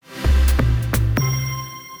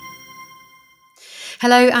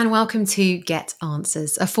Hello and welcome to Get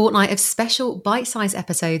Answers, a fortnight of special bite-sized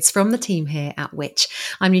episodes from the team here at Which.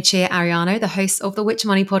 I'm Lucia Ariano, the host of the Which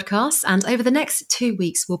Money podcast, and over the next 2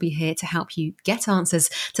 weeks, we'll be here to help you get answers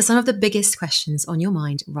to some of the biggest questions on your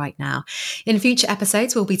mind right now. In future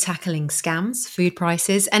episodes, we'll be tackling scams, food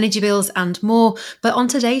prices, energy bills, and more. But on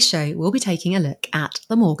today's show, we'll be taking a look at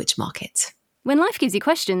the mortgage market. When life gives you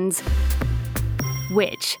questions,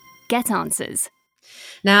 Which? Get Answers.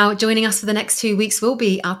 Now, joining us for the next 2 weeks will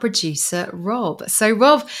be our producer, Rob. So,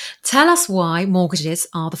 Rob, tell us why mortgages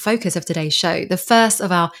are the focus of today's show, the first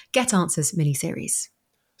of our Get Answers mini-series.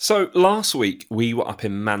 So last week we were up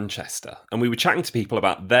in Manchester and we were chatting to people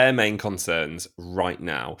about their main concerns right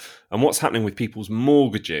now. And what's happening with people's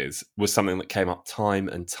mortgages was something that came up time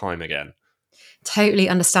and time again. Totally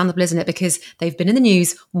understandable, isn't it? Because they've been in the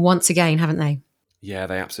news once again, haven't they? Yeah,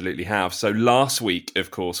 they absolutely have. So last week,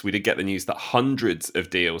 of course, we did get the news that hundreds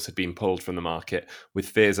of deals had been pulled from the market with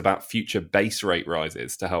fears about future base rate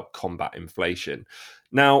rises to help combat inflation.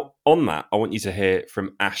 Now, on that, I want you to hear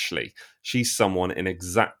from Ashley. She's someone in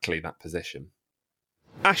exactly that position.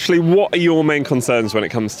 Ashley, what are your main concerns when it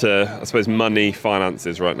comes to, I suppose, money,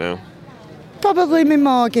 finances right now? Probably my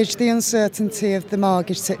mortgage, the uncertainty of the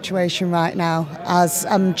mortgage situation right now, as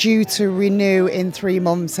I'm due to renew in 3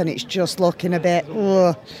 months and it's just looking a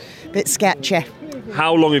bit sketchy.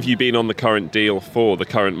 How long have you been on the current deal for, the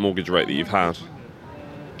current mortgage rate that you've had?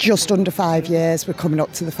 Just under 5 years. We're coming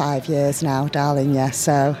up to the 5 years now, darling, yeah.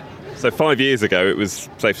 So 5 years ago, it was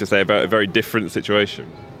safe to say about a very different situation.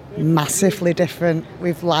 Massively different.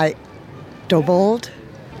 We've doubled.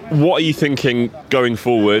 What are you thinking going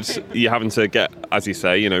forward? You're having to get, as you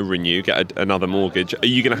say, renew, get another mortgage. Are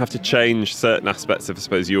you going to have to change certain aspects of, I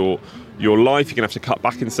suppose, your life? You're going to have to cut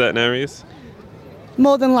back in certain areas?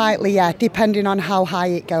 More than likely, yeah, depending on how high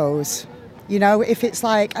it goes. If it's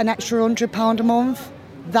like an extra £100 a month,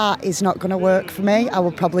 that is not going to work for me. I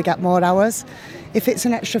will probably get more hours. If it's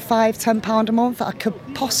an extra £5-10 a month, I could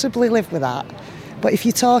possibly live with that. But if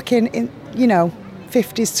you're talking in,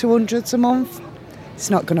 50s to 100s a month, it's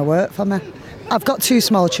not going to work for me. I've got 2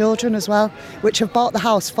 small children as well, which have bought the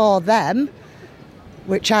house for them,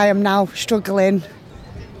 which I am now struggling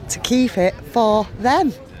to keep it for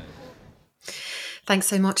them. Thanks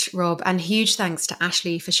so much, Rob, and huge thanks to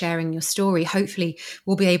Ashley for sharing your story. Hopefully,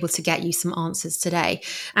 we'll be able to get you some answers today.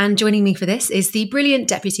 And joining me for this is the brilliant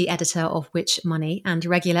deputy editor of Which Money and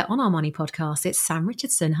regular on our Money podcast. It's Sam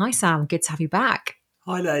Richardson. Hi, Sam. Good to have you back.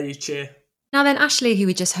 Hi there, Lucia. Now then, Ashley, who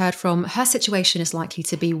we just heard from, her situation is likely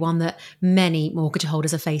to be one that many mortgage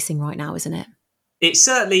holders are facing right now, isn't it? It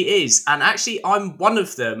certainly is. And actually, I'm one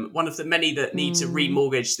of the many that need to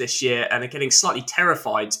remortgage this year and are getting slightly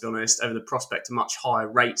terrified, to be honest, over the prospect of much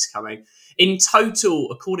higher rates coming. In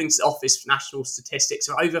total, according to the Office for National Statistics,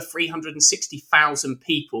 there are over 360,000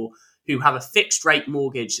 people who have a fixed rate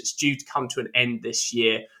mortgage that's due to come to an end this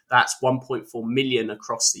year. That's 1.4 million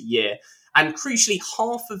across the year. And crucially,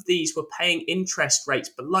 half of these were paying interest rates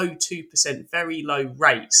below 2%, very low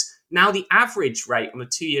rates. Now the average rate on a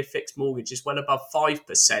 2-year fixed mortgage is well above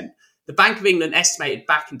 5%. The Bank of England estimated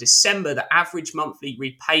back in December that average monthly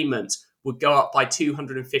repayment would go up by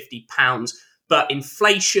 £250, but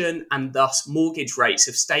inflation and thus mortgage rates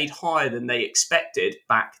have stayed higher than they expected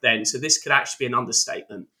back then. So this could actually be an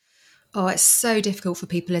understatement. Oh, it's so difficult for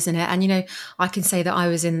people, isn't it? And, I can say that I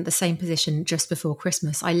was in the same position just before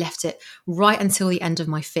Christmas. I left it right until the end of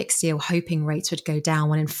my fixed deal, hoping rates would go down.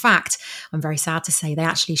 When in fact, I'm very sad to say they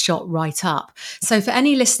actually shot right up. So for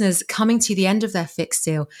any listeners coming to the end of their fixed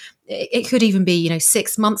deal, it could even be,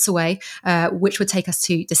 6 months away, which would take us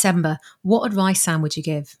to December. What advice, Sam, would you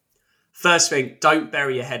give? First thing, don't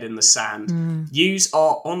bury your head in the sand. Use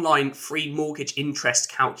our online free mortgage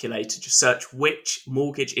interest calculator. Just search Which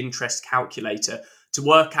Mortgage Interest Calculator to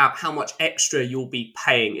work out how much extra you'll be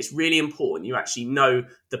paying. It's really important you actually know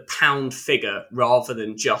the pound figure rather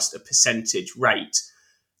than just a percentage rate.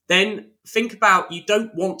 Then think about, you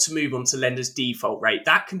don't want to move on to lender's default rate.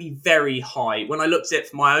 That can be very high. When I looked at it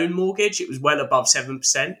for my own mortgage, it was well above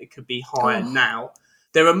 7%. It could be higher now.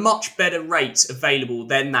 There are much better rates available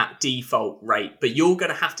than that default rate, but you're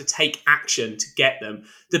going to have to take action to get them.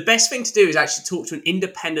 The best thing to do is actually talk to an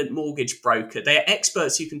independent mortgage broker. They are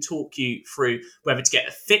experts who can talk you through whether to get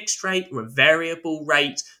a fixed rate or a variable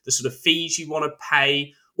rate, the sort of fees you want to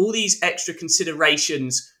pay, all these extra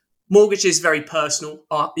considerations. Mortgage is very personal.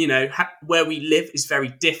 Where we live is very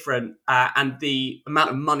different, and the amount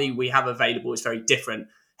of money we have available is very different.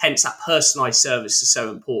 Hence, that personalised service is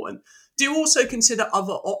so important. Do also consider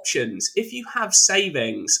other options. If you have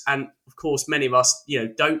savings, and of course, many of us,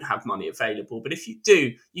 don't have money available, but if you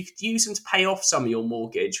do, you could use them to pay off some of your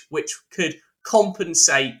mortgage, which could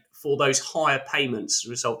compensate for those higher payments as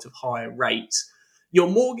a result of higher rates. Your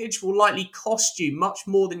mortgage will likely cost you much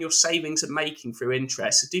more than your savings are making through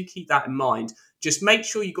interest. So do keep that in mind. Just make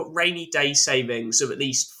sure you've got rainy day savings of at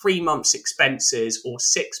least 3 months' expenses or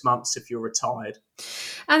 6 months if you're retired.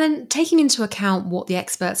 And then taking into account what the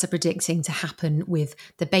experts are predicting to happen with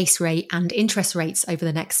the base rate and interest rates over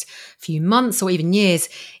the next few months or even years,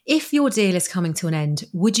 if your deal is coming to an end,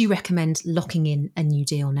 would you recommend locking in a new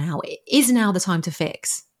deal now? Is now the time to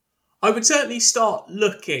fix? I would certainly start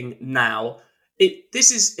looking now.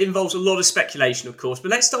 This involves a lot of speculation, of course, but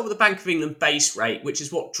let's start with the Bank of England base rate, which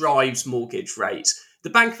is what drives mortgage rates. The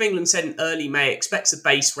Bank of England said in early May expects the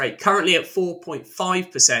base rate, currently at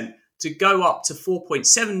 4.5%, to go up to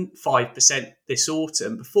 4.75% this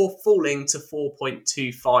autumn before falling to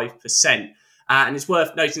 4.25%. And it's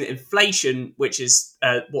worth noting that inflation, which is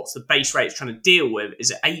what the base rate is trying to deal with, is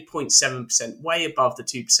at 8.7%, way above the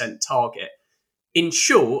 2% target. In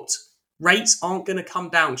short, rates aren't going to come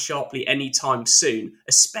down sharply anytime soon,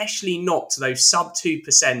 especially not to those sub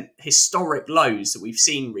 2% historic lows that we've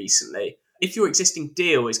seen recently. If your existing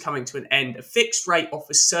deal is coming to an end, a fixed rate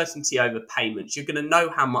offers certainty over payments. You're going to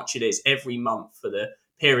know how much it is every month for the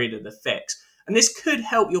period of the fix. And this could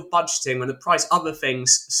help your budgeting when the price of other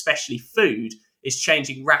things, especially food, is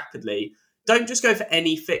changing rapidly. Don't just go for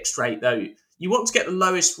any fixed rate though. You want to get the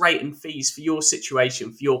lowest rate and fees for your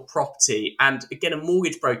situation, for your property. And again, a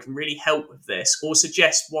mortgage broker can really help with this or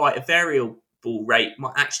suggest why a variable rate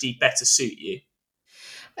might actually better suit you.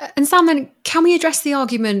 And Sam, then can we address the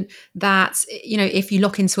argument that, if you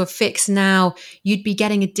lock into a fix now, you'd be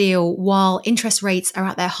getting a deal while interest rates are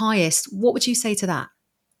at their highest? What would you say to that?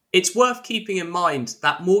 It's worth keeping in mind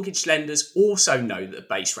that mortgage lenders also know that the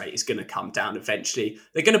base rate is going to come down eventually.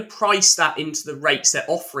 They're going to price that into the rates they're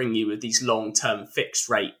offering you with these long-term fixed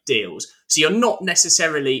rate deals. So you're not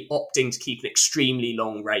necessarily opting to keep an extremely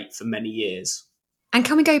long rate for many years. And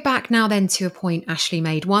can we go back now then to a point Ashley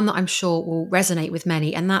made, one that I'm sure will resonate with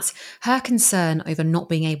many, and that's her concern over not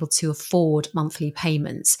being able to afford monthly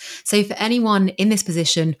payments. So for anyone in this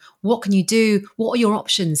position, what can you do? What are your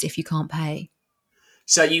options if you can't pay?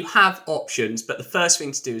 So you have options, but the first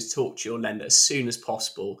thing to do is talk to your lender as soon as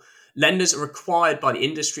possible. Lenders are required by the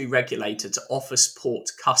industry regulator to offer support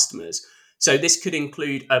to customers. So this could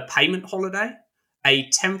include a payment holiday, a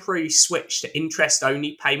temporary switch to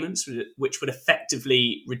interest-only payments, which would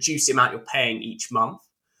effectively reduce the amount you're paying each month.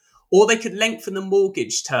 Or they could lengthen the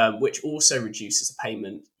mortgage term, which also reduces the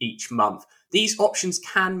payment each month. These options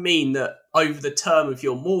can mean that over the term of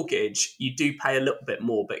your mortgage, you do pay a little bit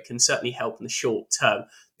more, but it can certainly help in the short term.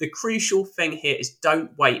 The crucial thing here is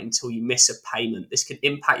don't wait until you miss a payment. This can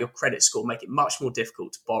impact your credit score, make it much more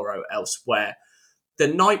difficult to borrow elsewhere. The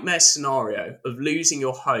nightmare scenario of losing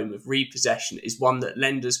your home, of repossession, is one that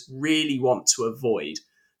lenders really want to avoid.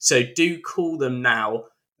 So do call them now.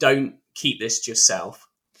 Don't keep this to yourself.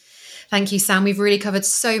 Thank you, Sam. We've really covered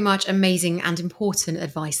so much amazing and important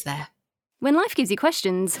advice there. When life gives you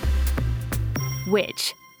questions,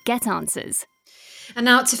 which get answers. And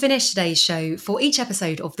now to finish today's show, for each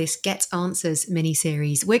episode of this Get Answers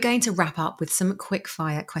mini-series, we're going to wrap up with some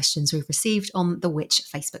quick-fire questions we've received on the Which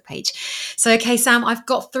Facebook page. So, okay, Sam, I've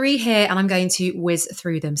got 3 here and I'm going to whiz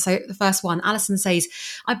through them. So the first one, Alison says,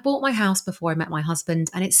 I bought my house before I met my husband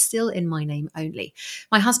and it's still in my name only.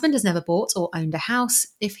 My husband has never bought or owned a house.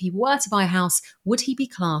 If he were to buy a house, would he be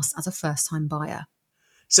classed as a first-time buyer?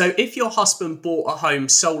 So if your husband bought a home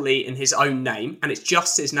solely in his own name and it's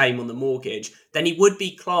just his name on the mortgage, then he would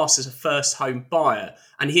be classed as a first home buyer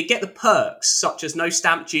and he'd get the perks such as no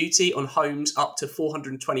stamp duty on homes up to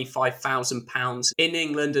 £425,000 in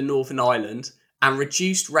England and Northern Ireland and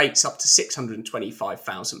reduced rates up to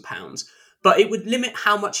 £625,000. But it would limit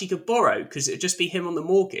how much he could borrow because it would just be him on the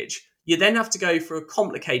mortgage. You then have to go for a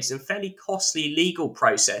complicated and fairly costly legal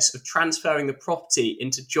process of transferring the property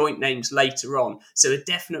into joint names later on. So there are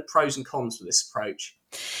definite pros and cons with this approach.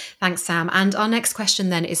 Thanks, Sam. And our next question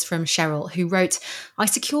then is from Cheryl, who wrote, I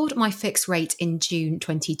secured my fixed rate in June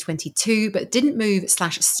 2022, but didn't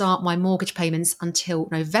move/start my mortgage payments until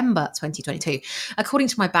November 2022. According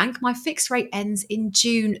to my bank, my fixed rate ends in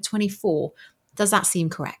June 24. Does that seem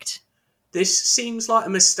correct? This seems like a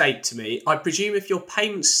mistake to me. I presume if your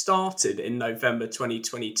payments started in November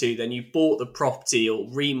 2022, then you bought the property or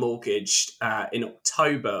remortgaged in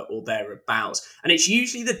October or thereabouts. And it's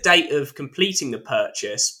usually the date of completing the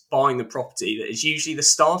purchase, buying the property, that is usually the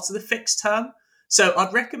start of the fixed term. So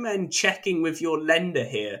I'd recommend checking with your lender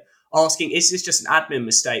here, asking, is this just an admin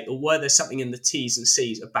mistake or were there something in the T's and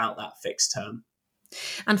C's about that fixed term?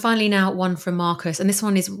 And finally now, one from Marcus, and this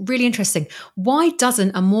one is really interesting. Why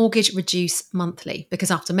doesn't a mortgage reduce monthly?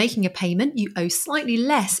 Because after making a payment, you owe slightly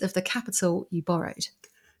less of the capital you borrowed.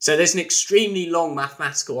 So there's an extremely long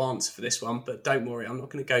mathematical answer for this one, but don't worry, I'm not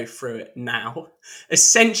going to go through it now.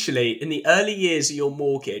 Essentially, in the early years of your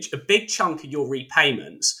mortgage, a big chunk of your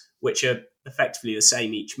repayments, which are effectively the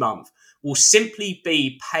same each month, will simply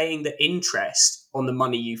be paying the interest on the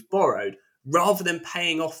money you've borrowed rather than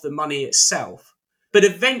paying off the money itself. But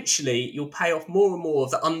eventually, you'll pay off more and more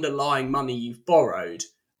of the underlying money you've borrowed.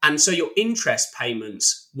 And so your interest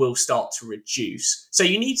payments will start to reduce. So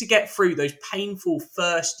you need to get through those painful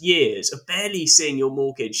first years of barely seeing your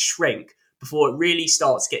mortgage shrink before it really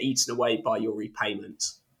starts to get eaten away by your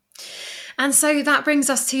repayments. And so that brings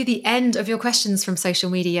us to the end of your questions from social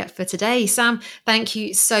media for today. Sam, thank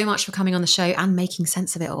you so much for coming on the show and making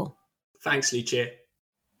sense of it all. Thanks, Lucia.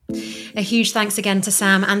 A huge thanks again to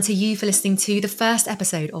Sam and to you for listening to the first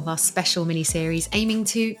episode of our special mini-series aiming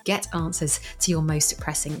to get answers to your most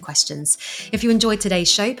pressing questions. If you enjoyed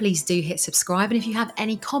today's show, please do hit subscribe. And if you have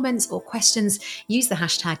any comments or questions, use the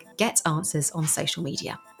hashtag #GetAnswers on social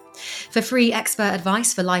media. For free expert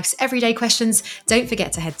advice for life's everyday questions, don't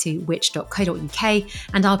forget to head to which.co.uk,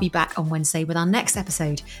 and I'll be back on Wednesday with our next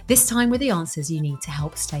episode, this time with the answers you need to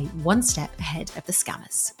help stay one step ahead of the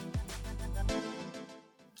scammers.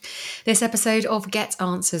 This episode of Get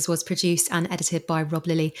Answers was produced and edited by Rob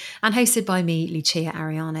Lilly and hosted by me, Lucia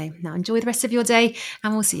Ariano. Now enjoy the rest of your day,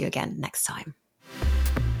 and we'll see you again next time.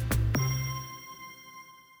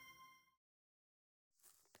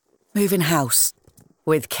 Moving house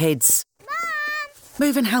with kids. Mom!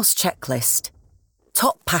 Moving house checklist.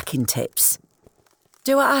 Top packing tips.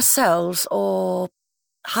 Do it ourselves or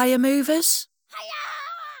hire movers?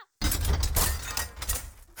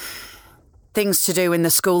 Things to do in the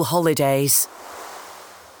school holidays.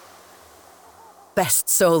 Best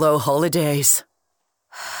solo holidays.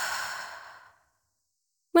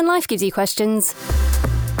 When life gives you questions,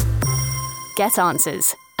 get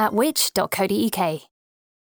answers at which.co.uk.